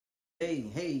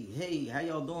Hey, how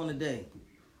y'all doing today?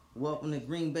 Welcome to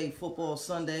Green Bay Football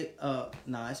Sunday.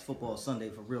 It's football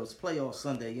Sunday for real. It's playoff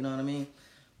Sunday, you know what I mean?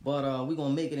 But we're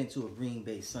going to make it into a Green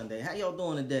Bay Sunday. How y'all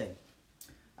doing today?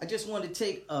 I just wanted to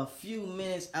take a few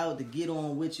minutes out to get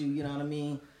on with you, you know what I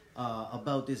mean?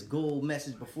 About this gold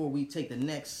message before we take the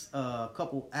next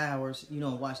couple hours,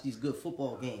 and watch these good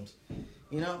football games,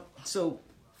 So,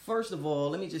 first of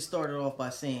all, let me just start it off by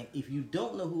saying, if you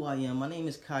don't know who I am, my name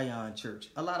is Kion Church.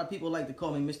 A lot of people like to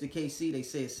call me Mr. KC. They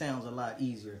say it sounds a lot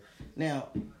easier. Now,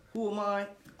 who am I?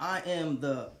 I am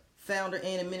the founder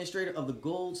and administrator of the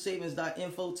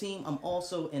goldsavings.info team. I'm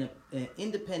also an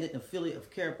independent affiliate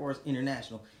of Karatbars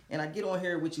International. And I get on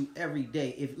here with you every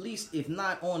day. If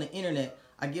not on the internet,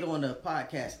 I get on the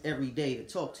podcast every day to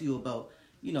talk to you about,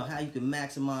 how you can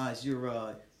maximize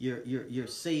your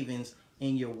savings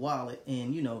in your wallet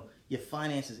and, your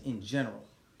finances in general.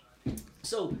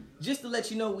 So just to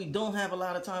let you know, we don't have a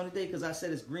lot of time today because I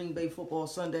said it's Green Bay Football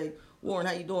Sunday. Warren,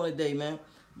 how you doing today, man?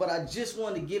 But I just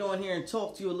wanted to get on here and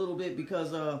talk to you a little bit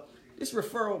because this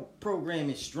referral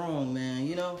program is strong,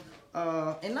 man,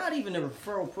 and not even the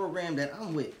referral program that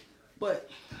I'm with. But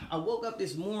I woke up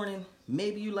this morning,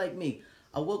 maybe you like me.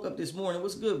 I woke up this morning,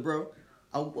 what's good, bro?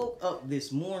 I woke up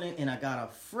this morning and I got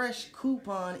a fresh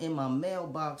coupon in my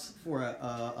mailbox for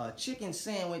a chicken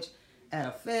sandwich at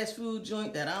a fast food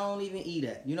joint that I don't even eat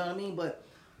at. You know what I mean? But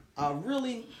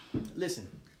listen,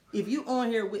 if you on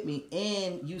here with me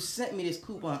and you sent me this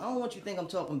coupon, I don't want you to think I'm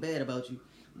talking bad about you,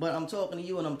 but I'm talking to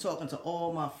you and I'm talking to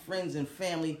all my friends and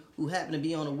family who happen to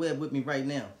be on the web with me right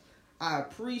now. I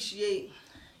appreciate,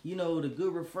 the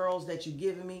good referrals that you're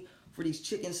giving me for these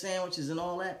chicken sandwiches and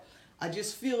all that. I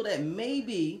just feel that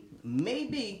maybe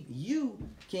you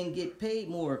can get paid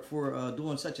more for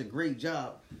doing such a great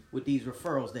job with these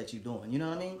referrals that you're doing. You know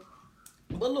what I mean?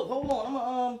 But look, hold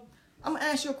on. I'm gonna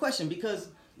ask you a question because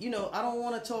I don't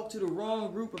want to talk to the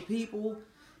wrong group of people.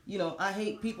 I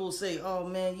hate people say, "Oh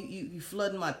man, you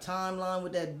flooding my timeline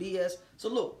with that BS." So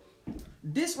look,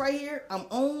 this right here, I'm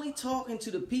only talking to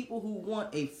the people who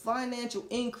want a financial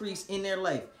increase in their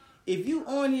life. If you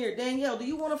on here, Danielle, do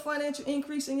you want a financial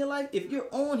increase in your life? If you're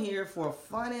on here for a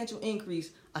financial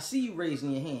increase, I see you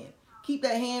raising your hand. Keep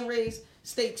that hand raised.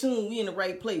 Stay tuned. We in the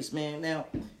right place, man. Now,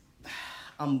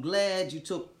 I'm glad you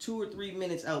took 2 or 3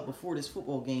 minutes out before this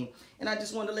football game. And I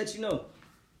just wanted to let you know,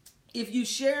 if you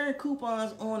sharing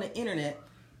coupons on the internet,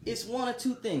 it's one of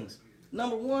two things.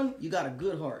 Number one, you got a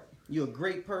good heart. You're a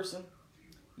great person.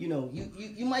 You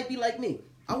might be like me.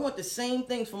 I want the same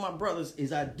things for my brothers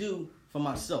as I do for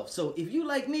myself. So if you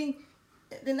like me,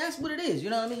 then that's what it is. You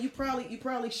know what I mean? You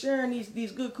probably sharing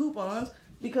these good coupons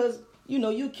because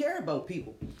you care about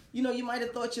people. You might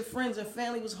have thought your friends and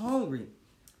family was hungry.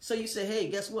 So you say, hey,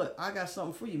 guess what? I got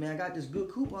something for you, man. I got this good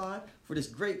coupon for this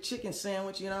great chicken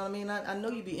sandwich. You know what I mean? I know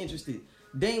you'd be interested.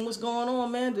 Dame, what's going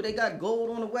on, man? Do they got gold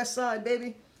on the west side,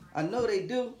 baby? I know they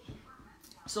do.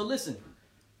 So listen,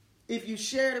 if you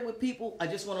shared it with people, I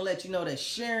just want to let you know that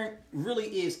sharing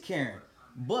really is caring.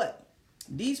 But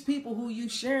these people who you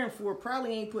sharing for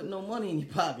probably ain't putting no money in your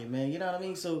pocket, man. You know what I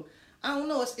mean? So I don't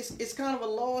know. It's kind of a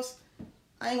loss.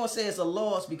 I ain't gonna say it's a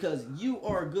loss because you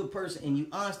are a good person and you,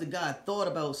 honest to God, thought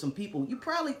about some people. You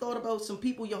probably thought about some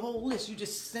people, your whole list. You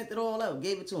just sent it all out,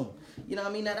 gave it to them. You know what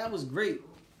I mean? Now, that was great.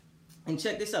 And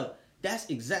check this out. That's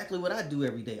exactly what I do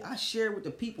every day. I share with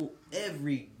the people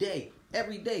every day.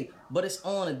 But it's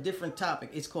on a different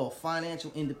topic. It's called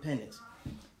financial independence.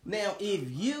 Now, if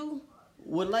you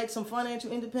would like some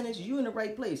financial independence, you're in the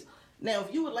right place. Now,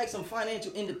 if you would like some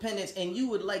financial independence and you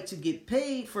would like to get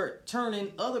paid for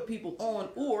turning other people on,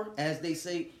 or as they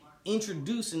say,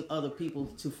 introducing other people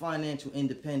to financial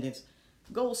independence,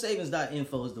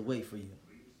 goldsavings.info is the way for you.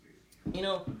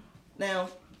 Now,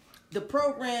 the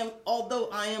program, although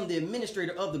I am the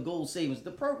administrator of the Gold Savings,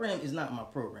 the program is not my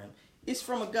program. It's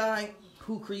from a guy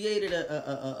who created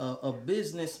a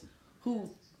business who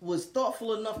was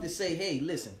thoughtful enough to say, hey,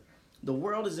 listen, the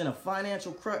world is in a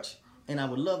financial crutch, and I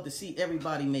would love to see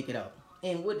everybody make it out.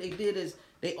 And what they did is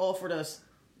they offered us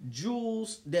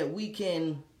jewels that we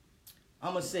can,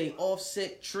 I'm going to say,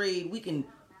 offset trade. We can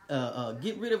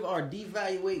get rid of our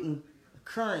devaluating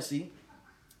currency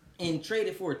and trade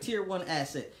it for a tier 1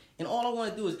 asset. And all I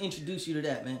want to do is introduce you to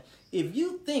that, man. If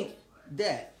you think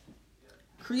that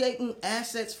creating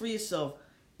assets for yourself,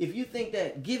 if you think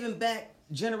that giving back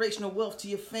generational wealth to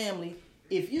your family,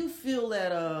 if you feel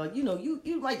that,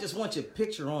 you might just want your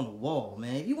picture on the wall,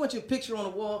 man. If you want your picture on the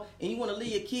wall and you want to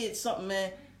leave your kids something,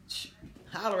 man,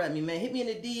 holler at me, man. Hit me in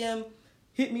the DM,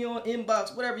 hit me on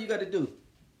inbox, whatever you got to do.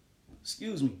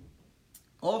 Excuse me.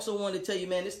 Also wanted to tell you,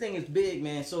 man, this thing is big,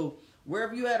 man. So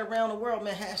Wherever you at around the world,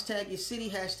 man, hashtag your city,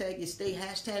 hashtag your state,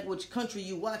 hashtag which country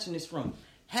you watching this from.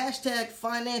 Hashtag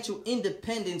financial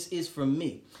independence is for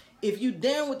me. If you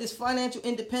down with this financial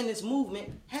independence movement,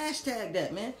 hashtag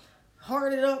that, man.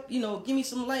 Heart it up, give me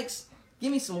some likes,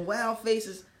 give me some wow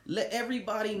faces. Let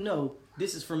everybody know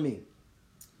this is for me.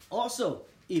 Also,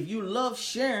 if you love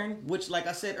sharing, which like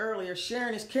I said earlier,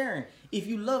 sharing is caring. If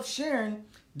you love sharing,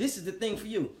 this is the thing for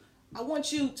you. I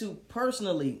want you to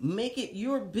personally make it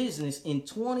your business in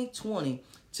 2020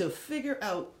 to figure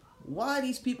out why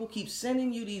these people keep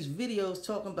sending you these videos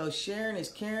talking about sharing is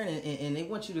caring, and they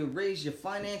want you to raise your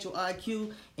financial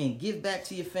IQ and give back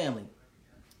to your family.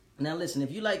 Now listen,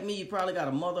 if you like me, you probably got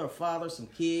a mother, a father, some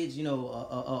kids,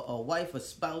 a wife, a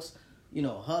spouse,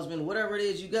 a husband, whatever it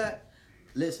is you got.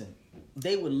 Listen,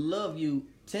 they would love you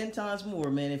 10 times more,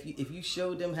 man, if you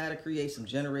showed them how to create some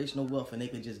generational wealth and they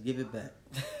could just give it back.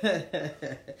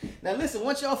 Now listen,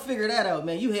 once y'all figure that out,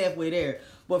 man, you halfway there.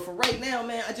 But for right now,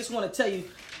 man, I just want to tell you,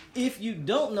 if you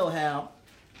don't know how,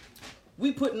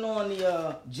 we putting on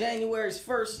the January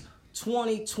 1st,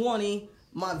 2020,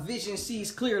 My Vision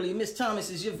Sees Clearly. Miss Thomas,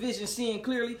 is your vision seeing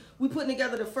clearly? We putting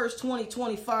together the first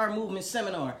 2020 FIRE Movement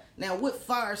Seminar. Now, what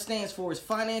FIRE stands for is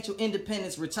Financial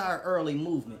Independence Retire Early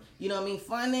Movement. You know what I mean?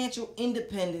 Financial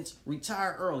Independence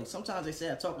Retire Early. Sometimes they say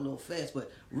I talk a little fast,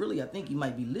 but really I think you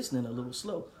might be listening a little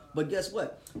slow. But guess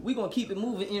what? We're going to keep it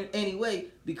moving anyway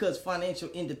because financial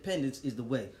independence is the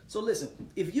way. So listen,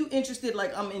 if you interested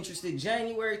like I'm interested,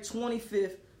 January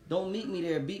 25th, don't meet me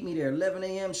there, beat me there. 11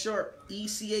 a.m. sharp,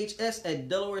 ECHS at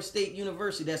Delaware State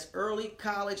University. That's Early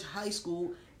College High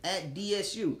School at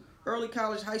DSU. Early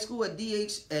College High School at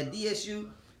DSU,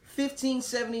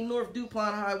 1570 North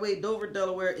DuPont Highway, Dover,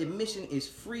 Delaware. Admission is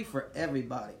free for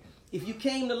everybody. If you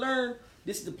came to learn,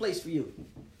 this is the place for you.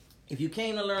 If you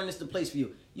came to learn, this is the place for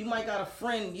you. You might got a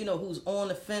friend, who's on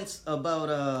the fence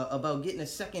about getting a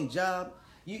second job.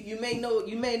 You may know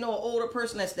an older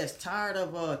person that's tired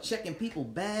of checking people's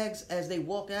bags as they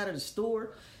walk out of the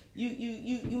store.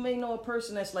 You may know a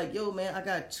person that's like, yo man, I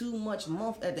got too much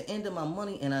month at the end of my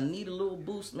money and I need a little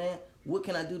boost, man. What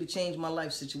can I do to change my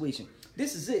life situation?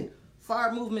 This is it.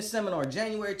 FIRE Movement Seminar,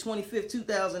 January 25th,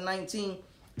 2019.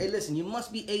 Hey, listen, you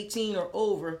must be 18 or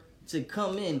over to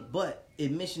come in, but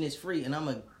admission is free, and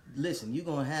you're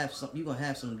gonna have some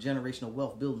generational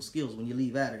wealth building skills when you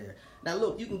leave out of there. Now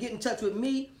look, you can get in touch with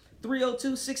me,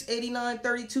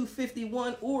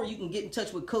 302-689-3251, or you can get in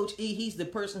touch with Coach E. He's the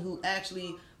person who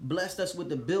actually blessed us with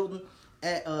the building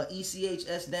at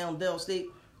ECHS down Del State.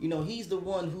 He's the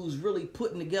one who's really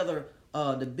putting together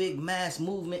the big mass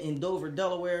movement in Dover,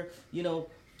 Delaware.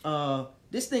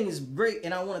 This thing is great,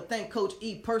 and I want to thank Coach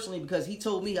E personally because he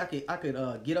told me I could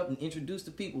get up and introduce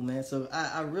the people, man. So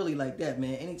I really like that,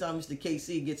 man. Anytime Mr.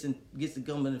 KC gets to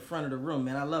come in the front of the room,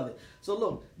 man, I love it. So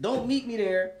look, don't meet me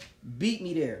there, beat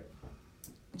me there.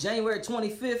 January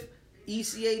 25th,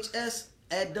 ECHS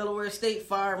at Delaware State,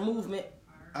 FIRE Movement,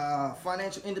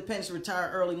 Financial Independence Retire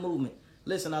Early Movement.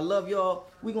 Listen, I love y'all.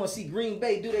 We're going to see Green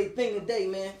Bay do their thing today,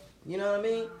 man. You know what I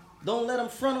mean? Don't let them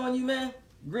front on you, man.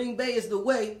 Green Bay is the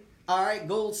way. All right,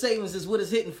 gold savings is what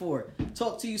it's hitting for.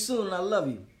 Talk to you soon, and I love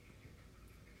you.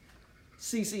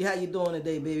 CC, how you doing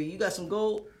today, baby? You got some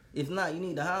gold? If not, you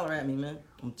need to holler at me, man.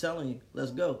 I'm telling you.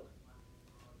 Let's go.